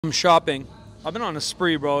I'm shopping. I've been on a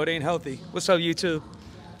spree, bro. It ain't healthy. What's up, YouTube?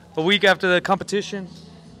 A week after the competition,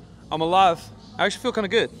 I'm alive. I actually feel kind of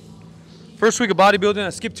good. First week of bodybuilding, I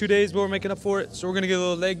skipped 2 days, but we're making up for it. So we're gonna get a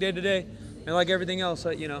little leg day today. And like everything else,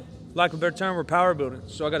 you know, lack of a better term, we're power building.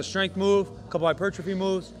 So I got a strength move, a couple hypertrophy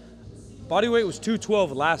moves. Body weight was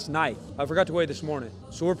 212 last night. I forgot to weigh this morning.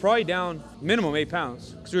 So we're probably down minimum 8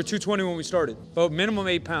 pounds because we were 220 when we started, but minimum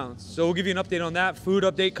 8 pounds. So we'll give you an update on that. Food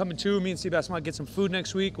update coming too. Me and Seabass might get some food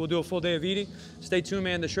next week. We'll do a full day of eating. Stay tuned,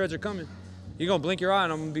 man. The shreds are coming. You're gonna blink your eye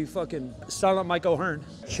and I'm gonna be fucking silent Mike O'Hearn.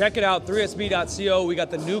 Check it out, 3sb.co. We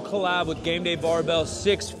got the new collab with Game Day Barbell,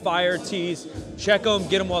 6 fire tees. Check them,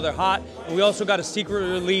 get them while they're hot. And we also got a secret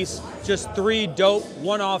release, just 3 dope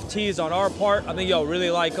one-off tees on our part. I think y'all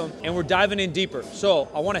really like them. And we're diving in deeper. So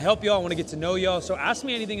I wanna help y'all, I wanna get to know y'all. So ask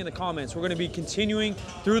me anything in the comments. We're gonna be continuing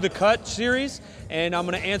through the Cut series and I'm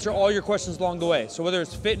gonna answer all your questions along the way. So whether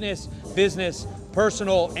it's fitness, business,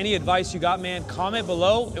 personal, any advice you got, man, comment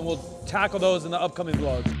below and we'll tackle those in the upcoming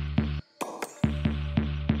vlogs.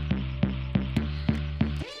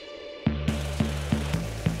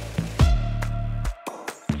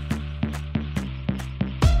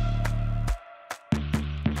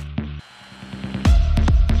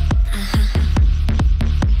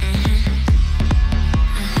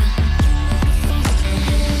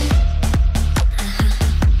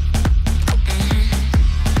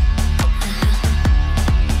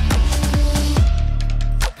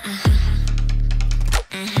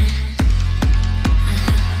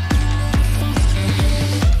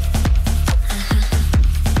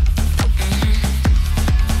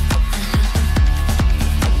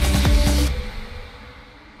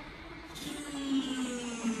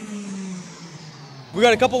 We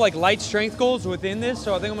got a couple like light strength goals within this,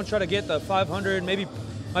 so I think I'm gonna try to get the 500, maybe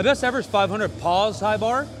my best ever is 500 paused high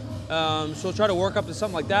bar. So we'll try to work up to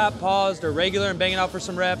something like that, paused or regular, and bang it out for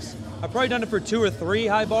some reps. I've probably done it for 2 or 3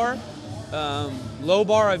 high bar. Low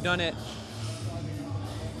bar, I've done it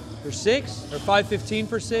for 6 or 515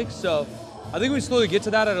 for 6. So I think we slowly get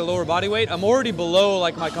to that at a lower body weight. I'm already below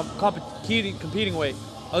like my competing weight.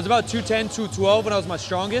 I was about 210, 212 when I was my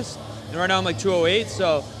strongest, and right now I'm like 208.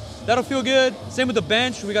 So that'll feel good. Same with the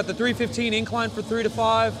bench. We got the 315 incline for 3 to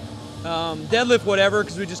 5. Deadlift, whatever,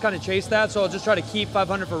 because we just kind of chase that. So I'll just try to keep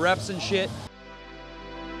 500 for reps and shit.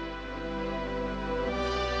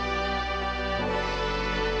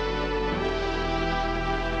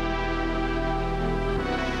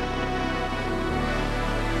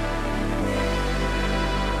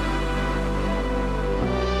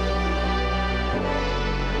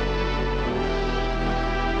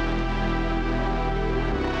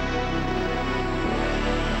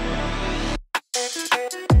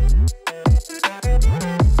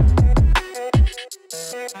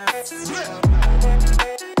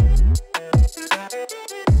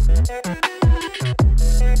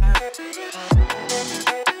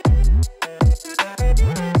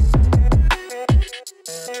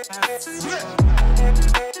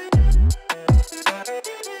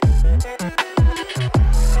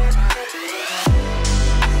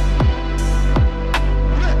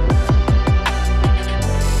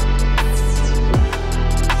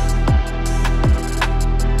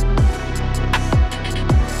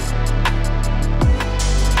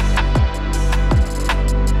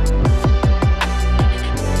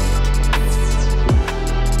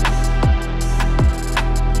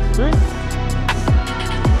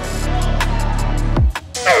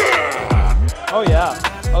 Oh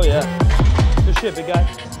yeah, oh yeah. Good shit, big guy.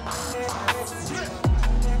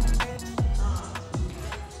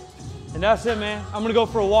 And that's it, man. I'm gonna go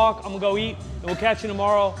for a walk, I'm gonna go eat, and we'll catch you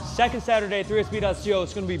tomorrow. Second Saturday at 3sb.co,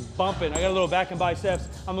 it's gonna be bumping. I got a little back and biceps.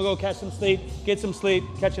 I'm gonna go catch some sleep, get some sleep,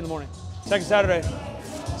 catch you in the morning. Second Saturday,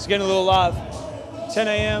 it's getting a little live. 10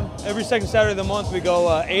 a.m. Every second Saturday of the month, we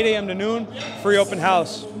go 8 a.m. to noon, free open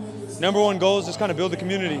house. Number one goal is just kind of build the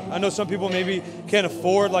community. I know some people maybe can't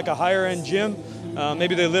afford like a higher end gym.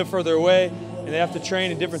 Maybe they live further away and they have to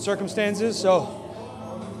train in different circumstances. So,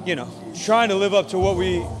 you know, trying to live up to what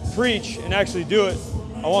we preach and actually do it.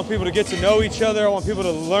 I want people to get to know each other. I want people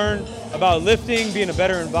to learn about lifting, be in a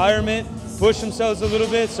better environment, push themselves a little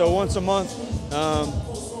bit. So once a month,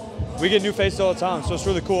 we get new faces all the time. So it's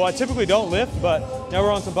really cool. I typically don't lift, but now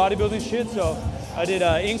we're on some bodybuilding shit. So I did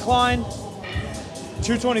incline,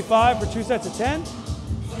 225 for 2 sets of 10.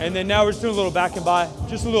 And then now we're just doing a little back and by,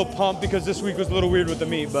 just a little pump because this week was a little weird with the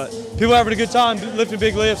meet. But people are having a good time lifting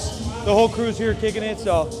big lifts. The whole crew's here kicking it,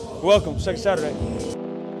 so welcome, second Saturday.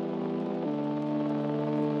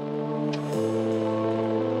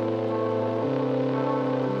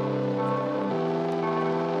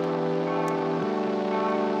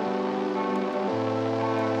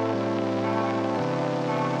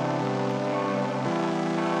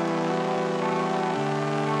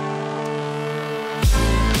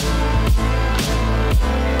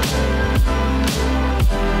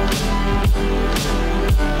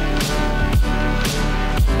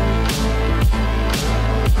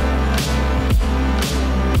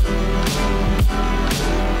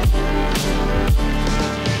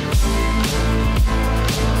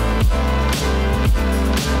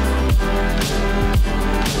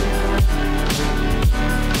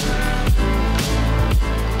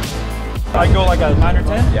 I go like a 9 or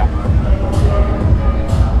 10? Yeah.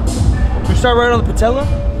 We start right on the patella,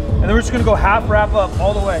 and then we're just gonna go half wrap up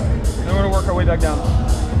all the way. And then we're gonna work our way back down.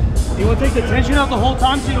 You wanna take the tension out the whole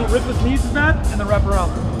time so you don't rip his knees as bad, and then wrap around.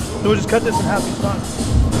 So we'll just cut this in half each time.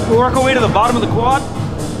 We'll work our way to the bottom of the quad.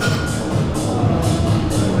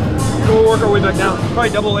 And we'll work our way back down. Probably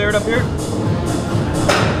double layered up here.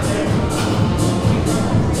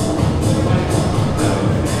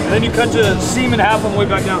 And then you cut to seam in half on the way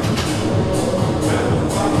back down.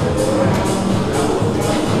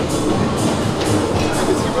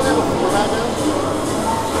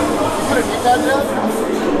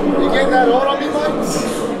 You getting that old on me,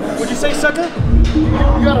 Mike? What'd you say, sucker?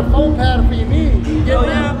 You got a foam pad for your knee. You getting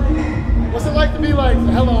that? What's it like to be like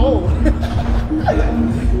hella old?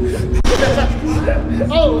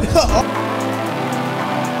 Oh.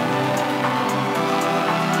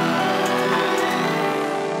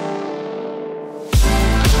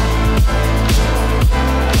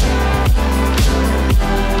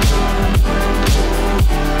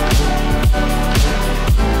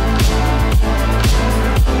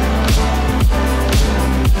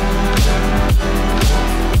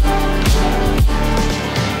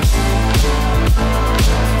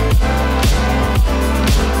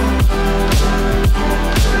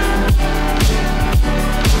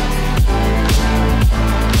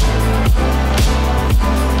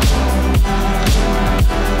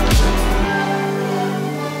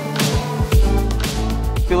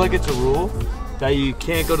 I feel like it's a rule that you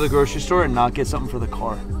can't go to the grocery store and not get something for the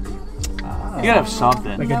car. You gotta have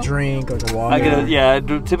something. Like a drink, like a water. I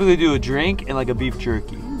typically do a drink and like a beef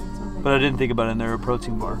jerky, but I didn't think about it in there. A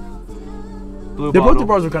protein bar. Blue The bottle. protein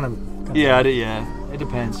bars are kind of. Yeah, it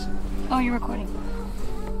depends. Oh, you're recording.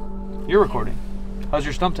 You're recording. How's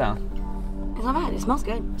your Stumptown? It's not bad. It smells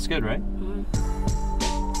good. It's good, right?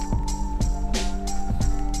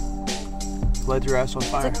 Light your ass on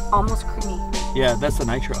It's fire. like almost creamy. Yeah, that's the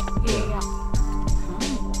nitro. Yeah.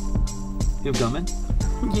 You have gum in?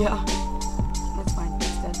 Yeah. That's fine.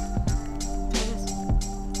 It's good. Try this.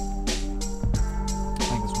 I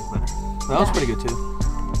think this one's better. That was pretty good too.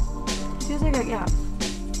 It feels like yeah.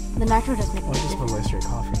 The nitro does make Well, just put away straight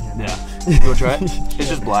coffee. Yeah. You wanna try it? It's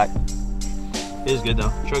just black. It is good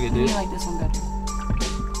though. Chug it, You dude. like this one better.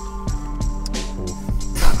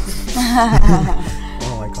 I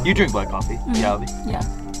don't like coffee. You drink black coffee. Yeah, Abby. Yeah.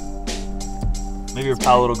 Maybe you're a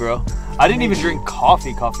pal little girl. I didn't even drink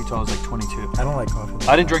coffee till I was like 22. I don't like coffee.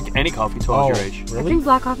 I didn't drink any coffee till I was your age. I Really? drink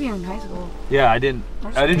black coffee in high school. Yeah, I didn't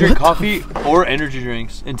drink coffee or energy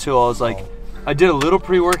drinks until I was like, I did a little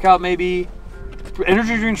pre-workout maybe.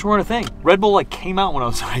 Energy drinks weren't a thing. Red Bull like came out when I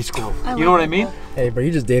was in high school. You know what I mean? Hey, bro,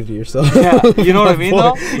 you just dated yourself. Yeah, you know what I mean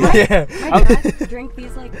though? Yeah. My dad drink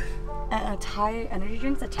these like Thai energy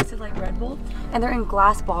drinks that tasted like Red Bull, and they're in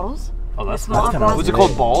glass bottles. Oh, that's Small kinda glass Was it weird.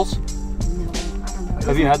 called Balls? No, I don't know.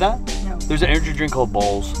 Have you had that? No. There's an energy drink called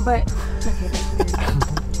Balls. But okay, that's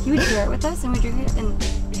weird. He would share it with us, and we drink it, and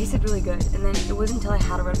it tasted really good. And then it wasn't until I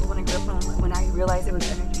had a Red Bull when I grew up when I realized it was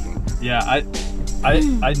energy drink. Yeah,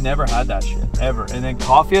 I never had that shit ever. And then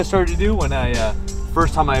coffee I started to do when I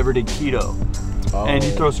first time I ever did keto. Oh. And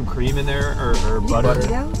you throw some cream in there or butter.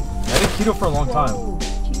 You I did keto for a long time. Whoa,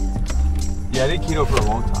 Jesus. Yeah, I did keto for a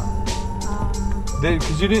long time.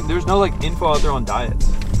 Because there's no like info out there on diets.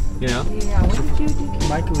 You know? Yeah, what did you do?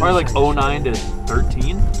 Probably like 09 to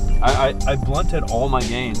 13. I blunted all my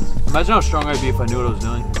gains. Imagine how strong I'd be if I knew what I was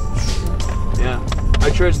doing. Yeah. I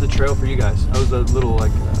trudged the trail for you guys. I was a little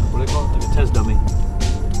like, what do they call it? Like a test dummy.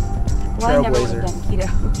 Well, I never would have done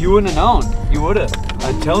keto. You wouldn't have known. You would have.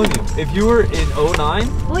 I'm telling you. If you were in 09,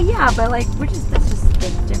 Well, yeah, but like, that's just the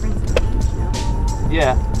difference in age, you know?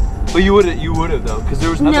 yeah. But you would have though, because there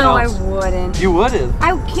was nothing No, else. I wouldn't. You would have.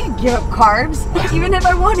 I can't give up carbs, even if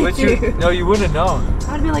I wanted But to. no, you wouldn't have known.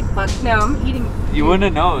 I would be like, fuck no, I'm eating. You wouldn't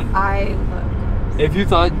have known. Look. If you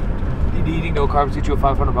thought eating no carbs get you a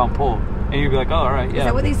 500-pound pull, and you'd be like, oh, all right, yeah. Is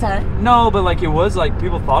that what they said? No, but like it was like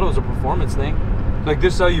people thought it was a performance thing. Like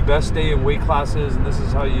this is how you best stay in weight classes, and this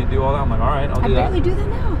is how you do all that. I'm like, all right, I'll I do that. barely do that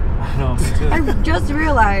now. I know, me too. I just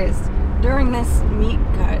realized during this meat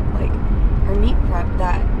cut, or meat prep,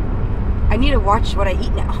 that I need to watch what I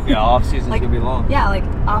eat now. Yeah, off season's Like, gonna be long. Yeah, like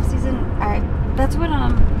off season, that's what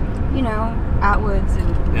Atwoods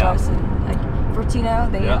and Yeah. Russ and like Fortino,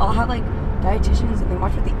 they Yeah. all have like dietitians and they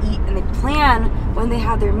watch what they eat and they plan when they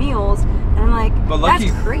have their meals. And I'm like, But that's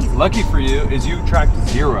crazy. lucky for you is you tracked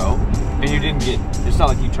 0 and you didn't get. It's not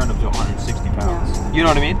like you turned up to 160 pounds. No. You know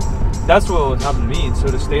what I mean? That's what was happening to me. And so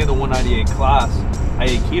to stay in the 198 class, I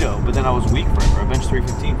ate keto, but then I was weak forever. I benched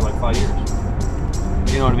 315 for like 5 years.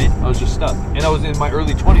 You know what I mean? I was just stuck. And I was in my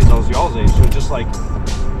early 20s. I was y'all's age. So just like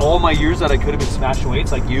all my years that I could have been smashing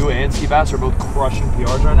weights, like you and Seabass are both crushing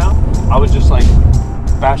PRs right now, I was just like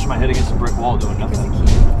bashing my head against a brick wall doing nothing.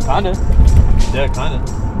 Kinda. Yeah, kinda.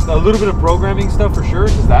 A little bit of programming stuff for sure,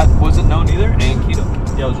 because that wasn't known either, and keto.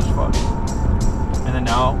 Yeah, it was just fun. And then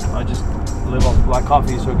now I just live off black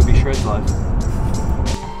coffee so it could be Shred's life.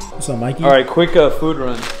 What's up, Mikey? All right, quick food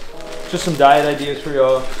run. Just some diet ideas for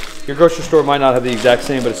y'all. Your grocery store might not have the exact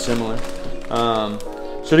same, but it's similar.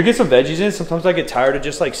 So to get some veggies in, sometimes I get tired of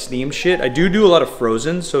just like steamed shit. I do a lot of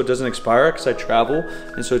frozen so it doesn't expire because I travel,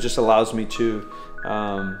 and so it just allows me to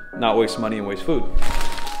not waste money and waste food.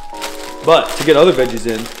 But to get other veggies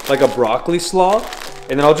in, like a broccoli slaw,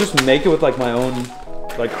 and then I'll just make it with like my own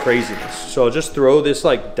like craziness. So I'll just throw this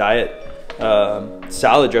like diet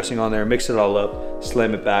salad dressing on there, mix it all up,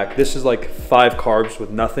 slam it back. This is like 5 carbs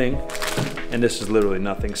with nothing, and this is literally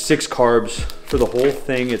nothing. 6 carbs for the whole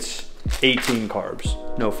thing. It's 18 carbs,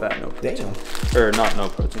 no fat, no protein. Damn. Or not no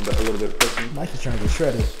protein, but a little bit of protein. Mike is trying to get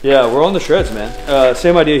shredded. Yeah, we're on the shreds, man.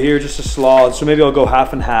 Same idea here, just a slaw. So maybe I'll go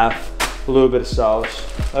half and half, a little bit of sauce.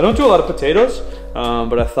 I don't do a lot of potatoes,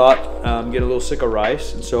 but I thought I'm getting a little sick of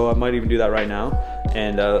rice, and so I might even do that right now.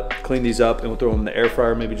 And clean these up, and we'll throw them in the air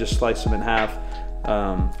fryer, maybe just slice them in half.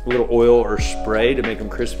 A little oil or spray to make them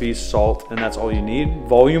crispy, salt, and that's all you need.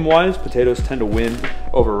 Volume wise, potatoes tend to win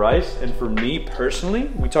over rice. And for me personally,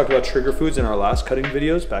 we talked about trigger foods in our last cutting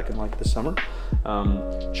videos back in like the summer.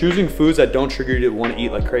 Choosing foods that don't trigger you to want to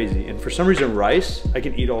eat like crazy. And for some reason, rice, I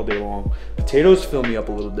can eat all day long. Potatoes fill me up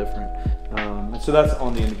a little different. And so that's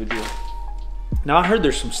on the individual. Now I heard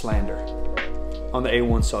there's some slander on the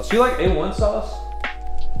A1 sauce. Do you like A1 sauce?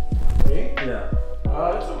 Me? Yeah.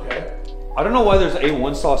 It's okay. I don't know why there's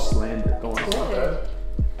A1 sauce slander going on. Good.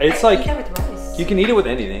 It's I like, eat that with rice. you can eat it with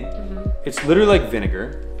anything. It's literally like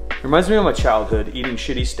vinegar. Reminds me of my childhood eating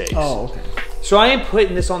shitty steaks. Oh, okay. So I ain't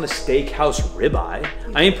putting this on the steakhouse ribeye.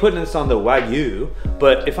 I ain't putting this on the Wagyu.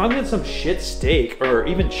 But if I'm getting some shit steak or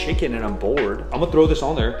even chicken and I'm bored, I'm gonna throw this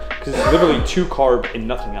on there because it's literally 2 carb and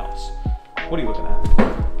nothing else. What are you looking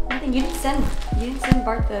at? Nothing. You didn't send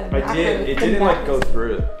Bart the. I did. It didn't like go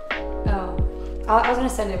through. Oh, I was gonna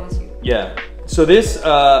send it once you. Yeah. So this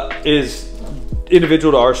is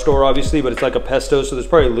individual to our store, obviously, but it's like a pesto, so there's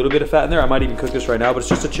probably a little bit of fat in there. I might even cook this right now, but it's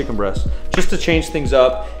just a chicken breast. Just to change things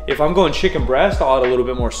up. If I'm going chicken breast, I'll add a little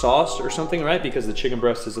bit more sauce or something, right? Because the chicken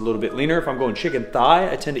breast is a little bit leaner. If I'm going chicken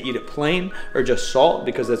thigh, I tend to eat it plain or just salt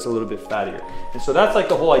because that's a little bit fattier. And so that's like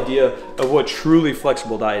the whole idea of what truly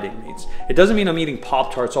flexible dieting means. It doesn't mean I'm eating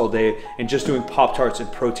Pop-Tarts all day and just doing Pop-Tarts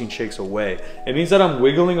and protein shakes away. It means that I'm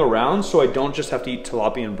wiggling around so I don't just have to eat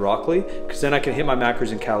tilapia and broccoli, because then I can hit my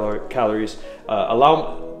macros and calories,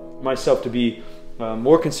 allow myself to be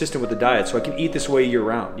more consistent with the diet so I can eat this way year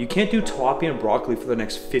round. You can't do tilapia and broccoli for the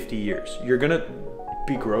next 50 years. You're gonna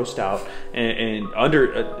be grossed out and under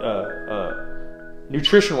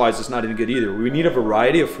nutrition wise it's not any good either. We need a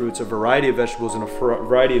variety of fruits, a variety of vegetables, and a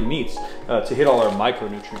variety of meats to hit all our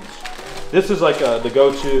micronutrients. This is like the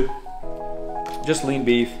go-to, just lean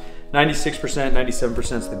beef. 96%,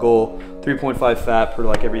 97% is the goal. 3.5 fat per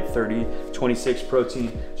like every 30, 26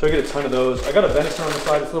 protein. So I get a ton of those. I got a venison on the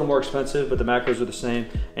side. It's a little more expensive, but the macros are the same,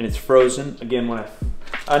 and it's frozen. Again, when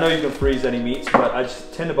I know you can freeze any meats, but I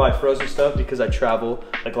just tend to buy frozen stuff because I travel.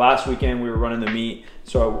 Like last weekend, we were running the meat,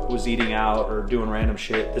 so I was eating out or doing random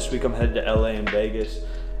shit. This week I'm headed to LA and Vegas.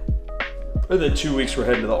 And then 2 weeks we're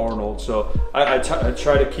heading to the Arnold. So I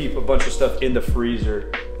try to keep a bunch of stuff in the freezer.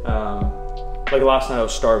 Like last night I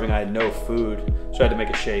was starving, I had no food, so I had to make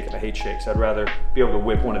a shake, and I hate shakes. I'd rather be able to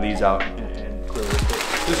whip one of these out and clear it.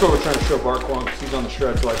 This is what we're trying to show Barkwong, because he's on the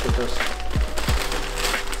shreds like with us.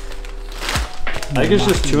 I think it's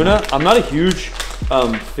just tuna. I'm not a huge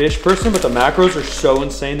fish person, but the macros are so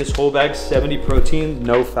insane. This whole bag, 70 protein,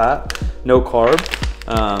 no fat, no carb.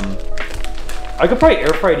 I could probably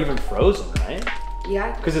air fry it even frozen, right?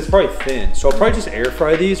 Yeah. Because it's probably thin. So I'll probably just air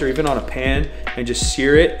fry these, or even on a pan, and just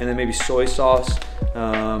sear it, and then maybe soy sauce,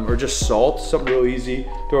 or just salt, something real easy.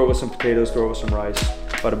 Throw it with some potatoes, throw it with some rice.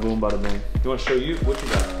 Bada boom, bada boom. You want to show you? What you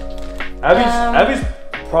got? Abby's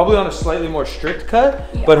probably on a slightly more strict cut,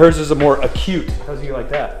 yeah. But hers is a more acute. How's you like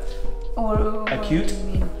that? Acute?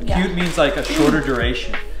 Acute means like a shorter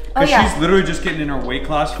duration. Because she's literally just getting in her weight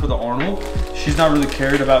class for the Arnold. She's not really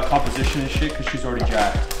cared about composition and shit because she's already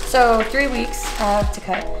jacked. So 3 weeks to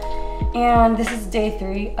cut. And this is day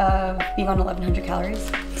 3 of being on 1,100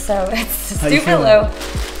 calories. So it's super low.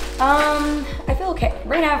 I feel okay.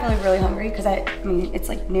 Right now I feel really hungry because I mean, it's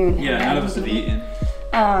like noon. Yeah, none of us have eaten.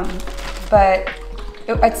 But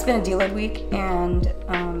it's been a deload week, and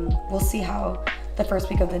we'll see how the first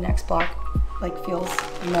week of the next block like feels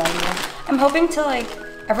more. I'm hoping to like,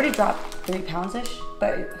 I've already dropped 3 pounds-ish,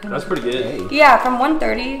 but who knows? That's pretty good. Yeah, from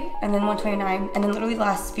 130 and then 129, and then literally the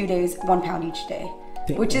last few days, 1 pound each day,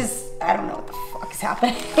 which is, I don't know what the fuck is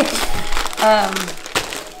happening.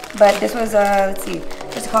 But this was, let's see,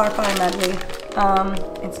 just a cauliflower medley,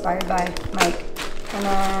 inspired by Mike. And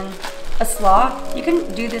then a slaw. You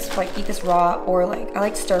can do this, like eat this raw, or like, I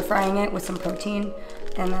like stir frying it with some protein,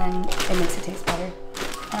 and then it makes it taste better.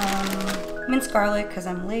 Minced garlic, because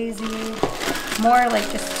I'm lazy. More like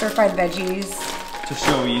just stir fried veggies. Just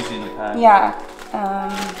so easy in the pack. Yeah.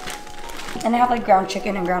 And I have like ground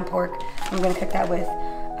chicken and ground pork. I'm gonna cook that with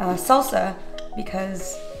salsa,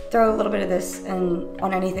 because throw a little bit of this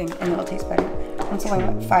on anything and it'll taste better. And it's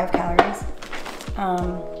only 5 calories.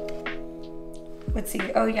 Let's see.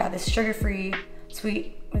 Oh yeah, this sugar-free,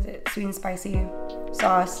 sweet and spicy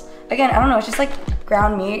sauce. Again, I don't know. It's just like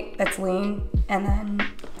ground meat that's lean, and then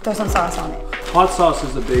throw some sauce on it. Hot sauce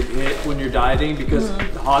is a big hit when you're dieting, because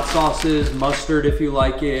hot sauces, mustard if you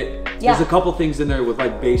like it. Yeah. There's a couple things in there with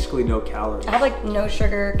like basically no calories. I have like no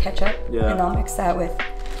sugar ketchup, Yeah. and I'll mix that with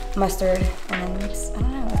mustard, and then mix. I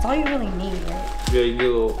don't know. That's all you really need, right? Yeah, you get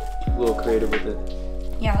a little creative with it.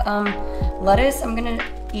 Yeah. Lettuce. I'm gonna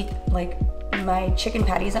eat like my chicken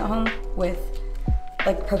patties at home with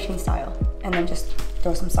like protein style, and then just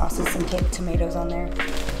throw some sauces, some tomatoes on there,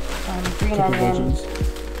 green onion,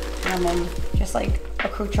 and then just like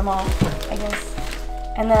accoutrement, I guess.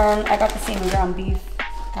 And then I got the same ground beef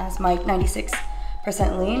as my 96%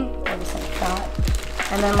 lean, 4%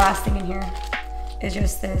 fat. And then last thing in here is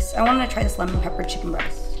just this. I wanted to try this lemon pepper chicken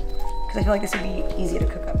breast, because I feel like this would be easy to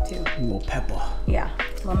cook up too. A little pepper. Yeah,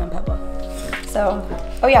 lemon pepper. So,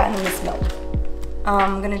 oh yeah, and then this milk.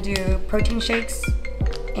 I'm gonna do protein shakes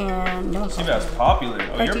and no. See, that's popular. Oh,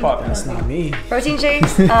 you're Protein- popular. That's not me. Protein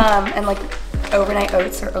shakes and like overnight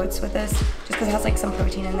oats or oats with this, just because it has like some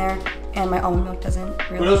protein in there, and my almond milk doesn't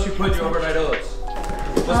really. What else you put in your overnight oats?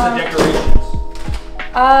 What's the decorations?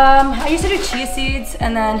 I used to do chia seeds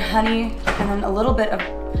and then honey and then a little bit of.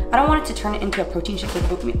 I don't want it to turn it into a protein shake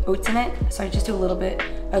with oats in it, so I just do a little bit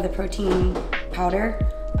of the protein powder,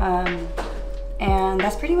 and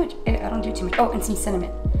that's pretty much it. I don't do too much. Oh, and some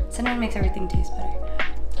cinnamon. Cinnamon makes everything taste better.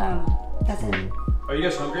 That's it. Are you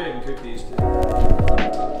guys hungry? I can cook these too.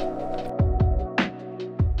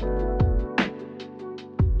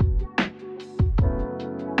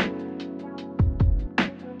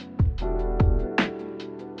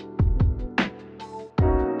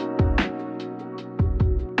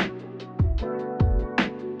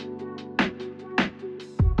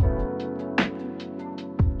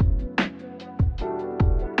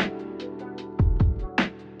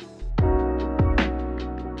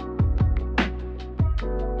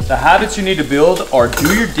 The habits you need to build are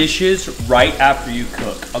do your dishes right after you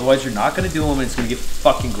cook. Otherwise, you're not gonna do them and it's gonna get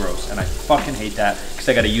fucking gross. And I fucking hate that because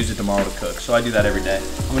I gotta use it tomorrow to cook. So I do that every day.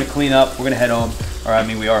 I'm gonna clean up, we're gonna head home. Or I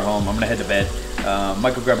mean, we are home. I'm gonna head to bed.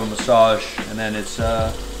 Might go grab a massage, and then it's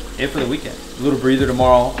it for the weekend. A little breather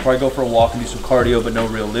tomorrow. I'll probably go for a walk and do some cardio, but no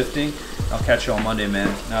real lifting. I'll catch you on Monday,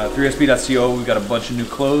 man. 3sb.co, we got a bunch of new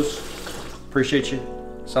clothes. Appreciate you.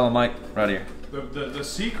 Silent Mike, right here. The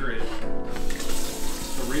secret,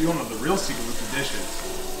 one of the real secret with the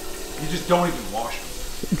dishes, you just don't even wash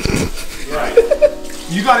them. Right.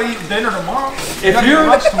 You gotta eat dinner tomorrow.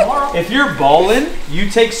 If you're balling, you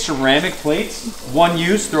take ceramic plates, one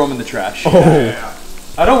use, throw them in the trash. Oh. Yeah.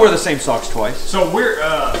 I don't wear the same socks twice. So I'm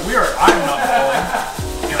not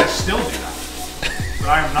balling, and I still do that. But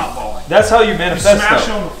I am not balling. That's how you You manifest. smash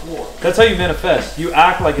Though. on the floor. That's how you manifest. You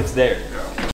act like it's there.